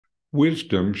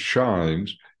Wisdom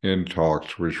shines in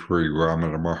talks with Sri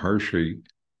Ramana Maharshi.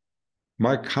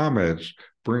 My comments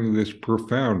bring this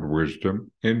profound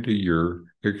wisdom into your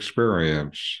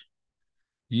experience.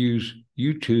 Use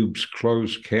YouTube's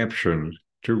closed captions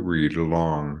to read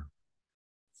along.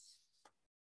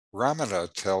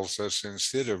 Ramana tells us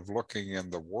instead of looking in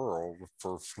the world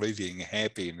for fleeting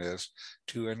happiness,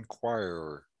 to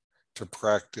inquire, to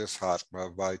practice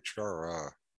Atma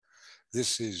Vichara.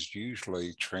 This is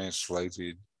usually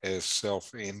translated as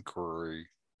self-inquiry,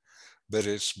 but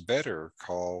it's better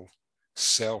called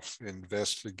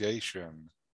self-investigation.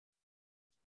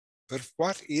 But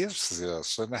what is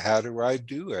this and how do I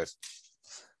do it?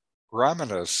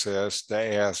 Ramana says to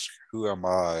ask, who am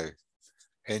I?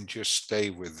 And just stay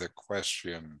with the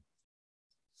question.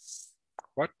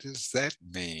 What does that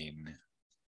mean?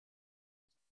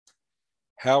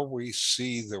 How we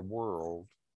see the world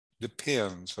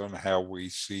depends on how we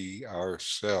see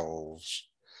ourselves.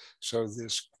 So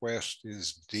this quest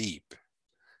is deep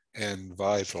and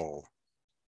vital.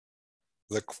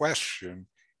 The question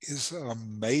is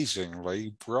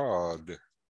amazingly broad.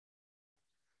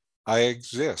 I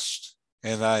exist,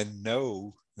 and I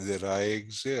know that I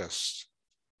exist.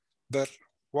 But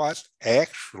what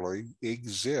actually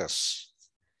exists?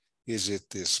 Is it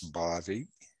this body?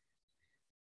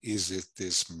 Is it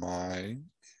this mind?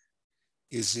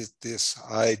 Is it this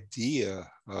idea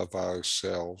of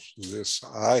ourselves, this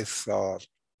I thought?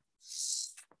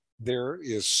 There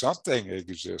is something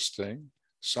existing,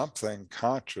 something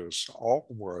conscious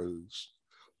always.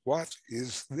 What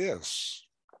is this?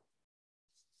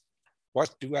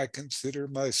 What do I consider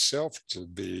myself to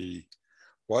be?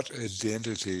 What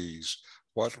identities,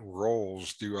 what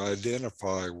roles do I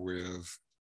identify with?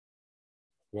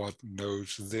 What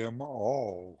knows them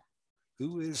all?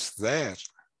 Who is that?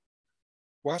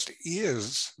 What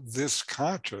is this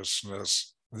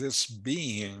consciousness, this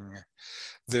being?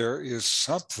 There is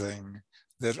something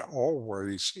that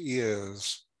always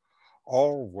is,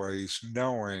 always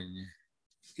knowing.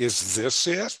 Is this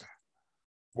it?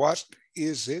 What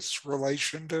is its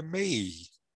relation to me?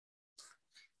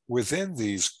 Within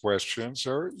these questions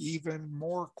are even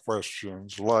more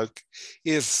questions like,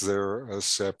 is there a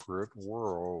separate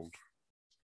world?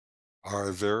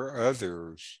 Are there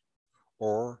others?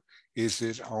 Or is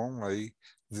it only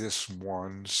this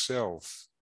one self?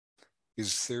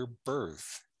 Is there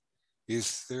birth?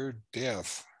 Is there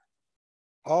death?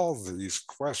 All these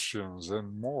questions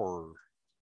and more.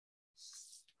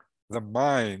 The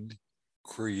mind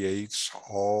creates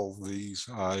all these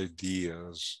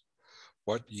ideas.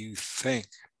 What you think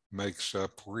makes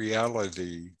up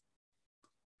reality.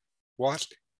 What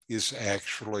is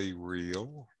actually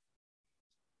real?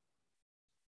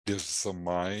 Does the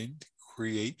mind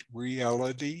create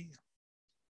reality?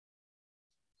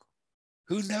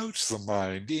 Who knows the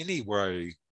mind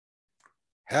anyway?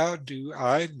 How do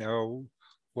I know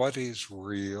what is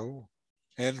real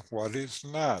and what is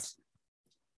not?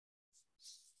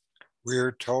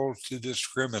 We're told to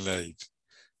discriminate,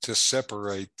 to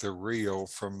separate the real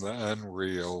from the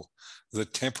unreal, the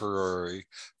temporary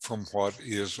from what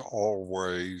is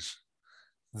always.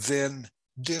 Then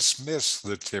dismiss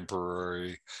the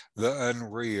temporary, the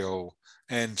unreal,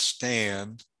 and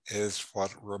stand as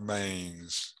what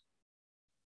remains.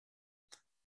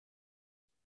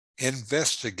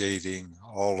 Investigating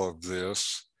all of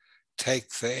this, take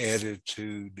the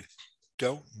attitude,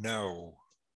 don't know,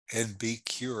 and be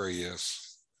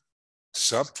curious.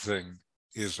 Something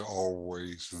is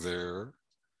always there.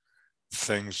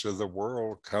 Things of the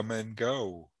world come and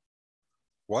go.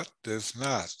 What does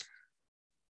not?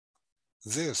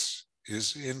 This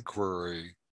is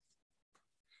inquiry.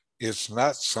 It's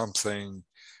not something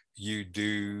you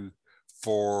do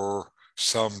for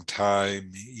some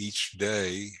time each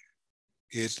day.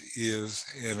 It is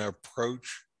an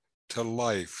approach to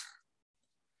life.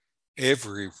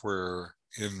 Everywhere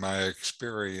in my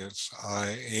experience,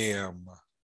 I am.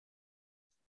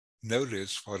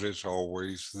 Notice what is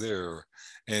always there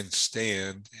and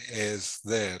stand as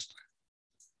that.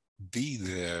 Be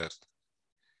that.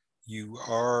 You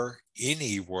are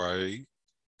anyway,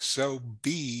 so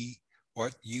be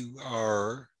what you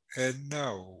are and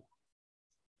know.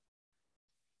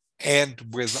 And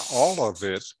with all of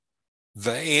it,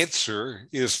 the answer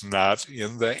is not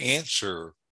in the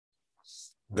answer.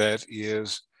 That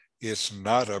is, it's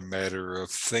not a matter of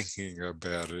thinking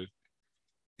about it.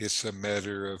 It's a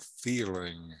matter of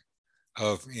feeling,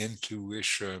 of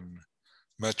intuition,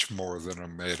 much more than a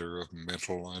matter of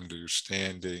mental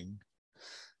understanding.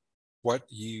 What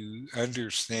you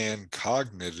understand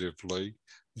cognitively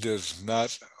does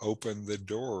not open the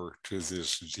door to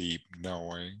this deep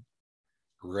knowing.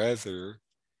 Rather,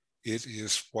 it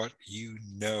is what you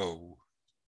know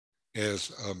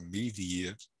as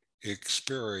immediate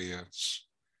experience.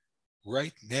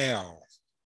 Right now,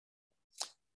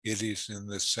 it is in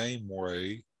the same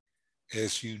way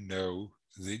as you know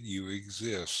that you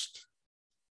exist.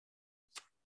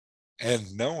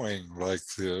 And knowing like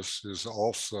this is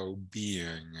also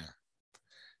being.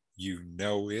 You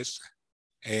know it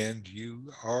and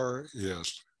you are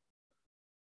it.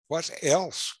 What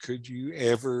else could you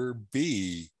ever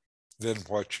be than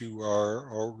what you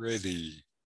are already?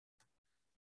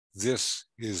 This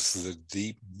is the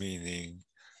deep meaning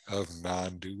of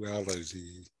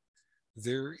non-duality.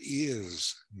 There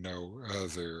is no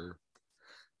other,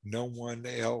 no one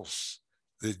else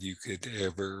that you could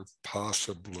ever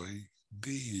possibly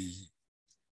be.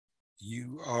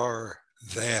 You are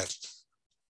that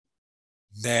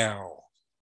now.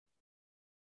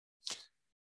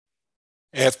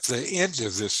 At the end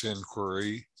of this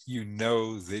inquiry, you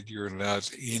know that you're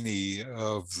not any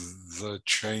of the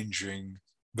changing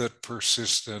but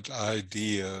persistent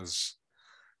ideas,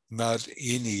 not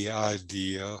any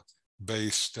idea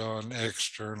based on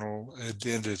external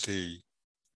identity.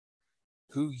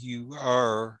 Who you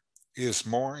are is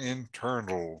more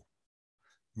internal,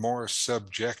 more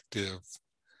subjective,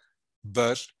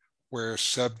 but where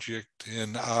subject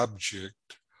and object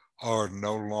are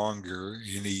no longer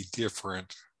any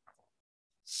different.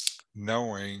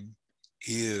 Knowing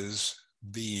is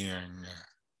being.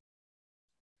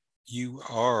 You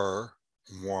are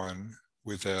one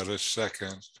without a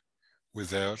second,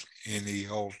 without any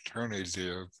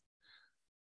alternative.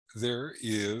 There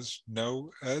is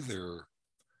no other,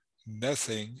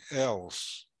 nothing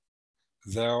else.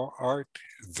 Thou art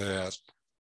that,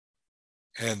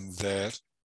 and that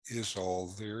is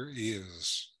all there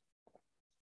is.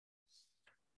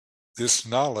 This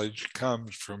knowledge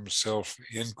comes from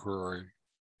self-inquiry.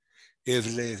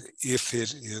 If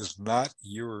it is not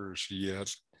yours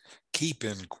yet, keep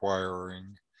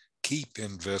inquiring, keep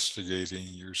investigating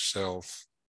yourself.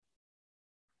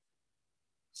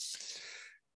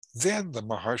 Then the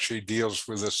Maharshi deals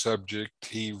with a subject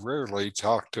he rarely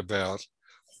talked about.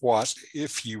 What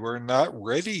if you are not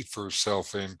ready for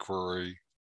self-inquiry?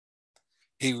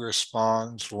 He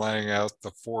responds, laying out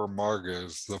the four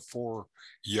margas, the four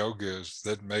yogas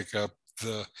that make up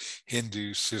the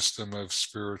Hindu system of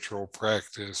spiritual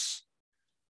practice.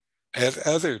 At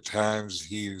other times,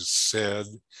 he's said,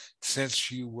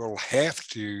 since you will have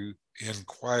to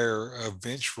inquire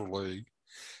eventually,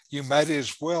 you might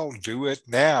as well do it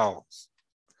now.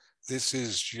 This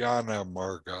is jnana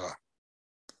marga.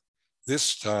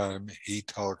 This time, he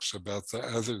talks about the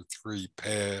other three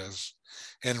paths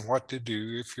and what to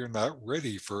do if you're not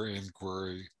ready for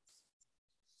inquiry.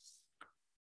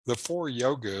 The four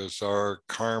yogas are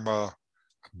karma,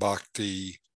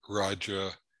 bhakti,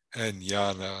 raja, and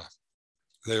jnana.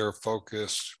 They are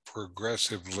focused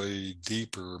progressively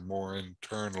deeper, more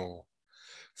internal.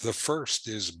 The first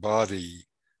is body,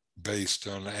 based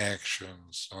on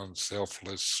actions, on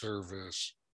selfless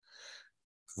service.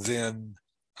 Then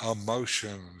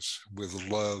emotions with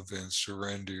love and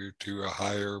surrender to a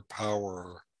higher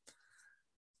power.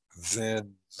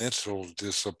 Then mental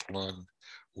discipline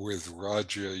with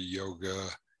Raja Yoga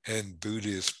and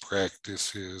Buddhist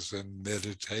practices and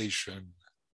meditation.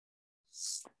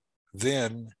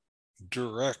 Then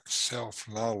direct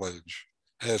self-knowledge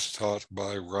as taught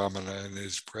by Ramana and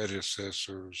his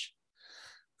predecessors.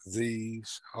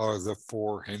 These are the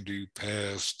four Hindu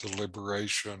paths to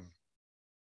liberation.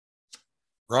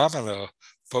 Ramana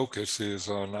focuses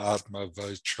on Atma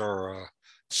Vichara,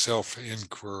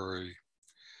 self-inquiry.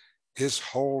 His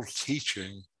whole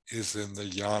teaching is in the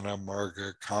Jnana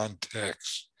Marga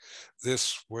context.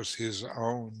 This was his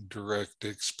own direct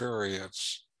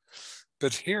experience.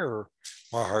 But here,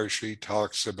 Maharshi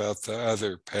talks about the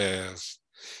other paths.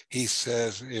 He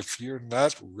says, if you're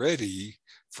not ready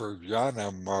for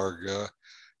Jnana Marga,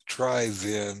 try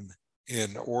then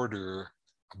in order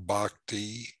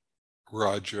Bhakti,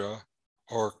 Raja,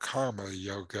 or Karma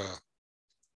Yoga.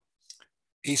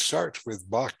 He starts with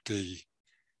Bhakti.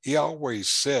 He always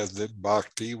said that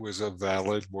Bhakti was a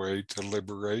valid way to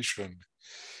liberation.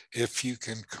 If you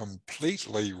can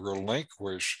completely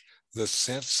relinquish the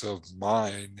sense of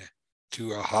mine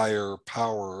to a higher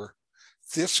power,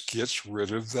 this gets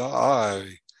rid of the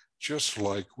I, just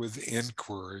like with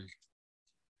inquiry.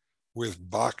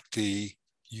 With bhakti,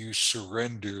 you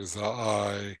surrender the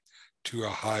I to a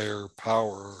higher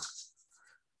power.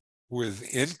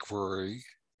 With inquiry,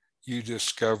 you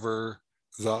discover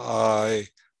the I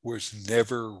was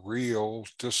never real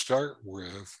to start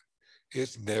with.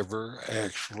 It never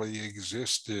actually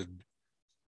existed.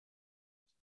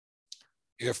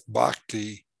 If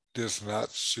bhakti does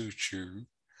not suit you,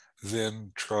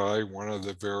 then try one of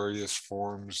the various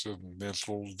forms of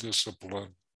mental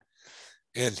discipline.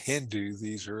 In Hindu,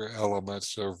 these are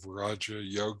elements of Raja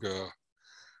Yoga,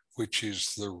 which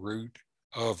is the root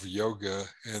of yoga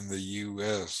in the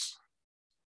US.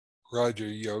 Raja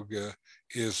Yoga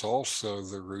is also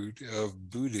the root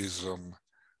of Buddhism,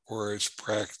 where its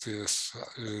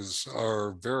practices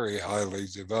are very highly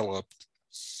developed.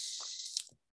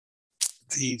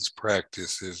 These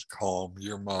practices calm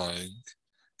your mind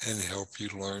and help you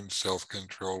learn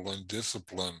self-control and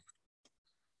discipline.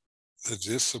 The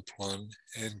discipline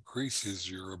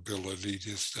increases your ability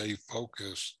to stay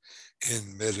focused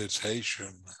in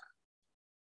meditation.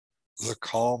 The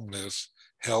calmness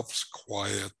helps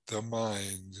quiet the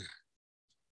mind.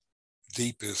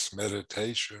 Deepest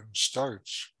meditation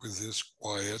starts with this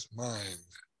quiet mind.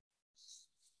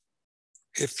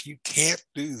 If you can't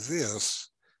do this,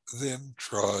 then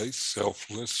try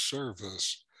selfless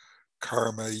service,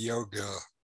 karma yoga.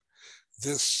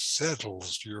 This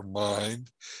settles your mind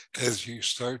as you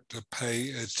start to pay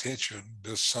attention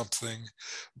to something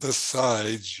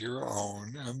besides your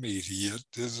own immediate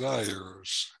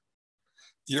desires.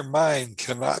 Your mind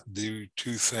cannot do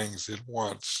two things at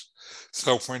once.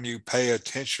 So when you pay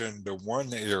attention to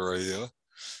one area,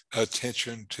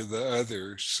 attention to the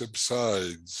other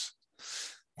subsides.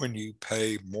 When you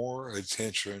pay more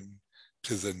attention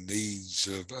to the needs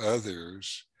of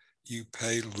others, you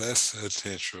pay less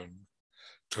attention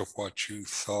to what you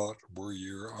thought were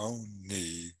your own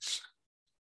needs.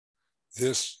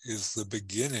 This is the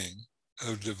beginning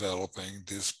of developing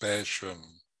dispassion.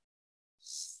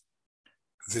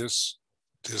 This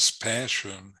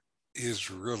dispassion is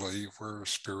really where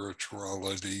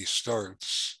spirituality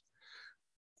starts,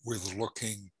 with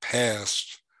looking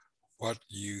past what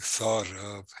you thought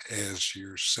of as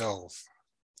yourself.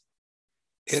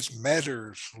 It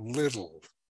matters little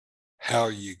how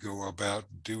you go about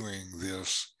doing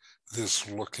this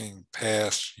looking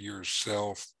past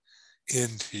yourself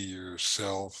into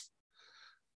yourself,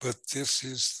 but this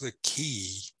is the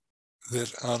key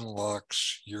that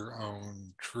unlocks your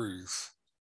own truth.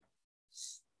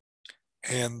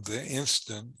 And the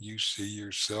instant you see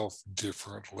yourself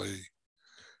differently,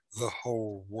 the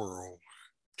whole world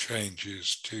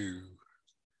changes too.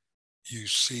 You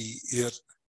see it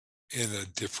in a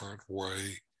different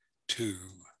way too.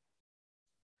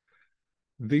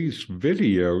 These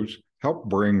videos help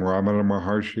bring Ramana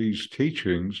Maharshi's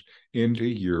teachings into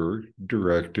your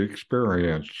direct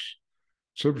experience.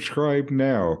 Subscribe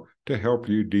now to help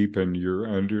you deepen your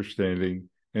understanding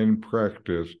and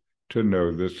practice to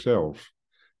know the self.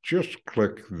 Just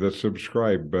click the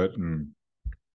subscribe button.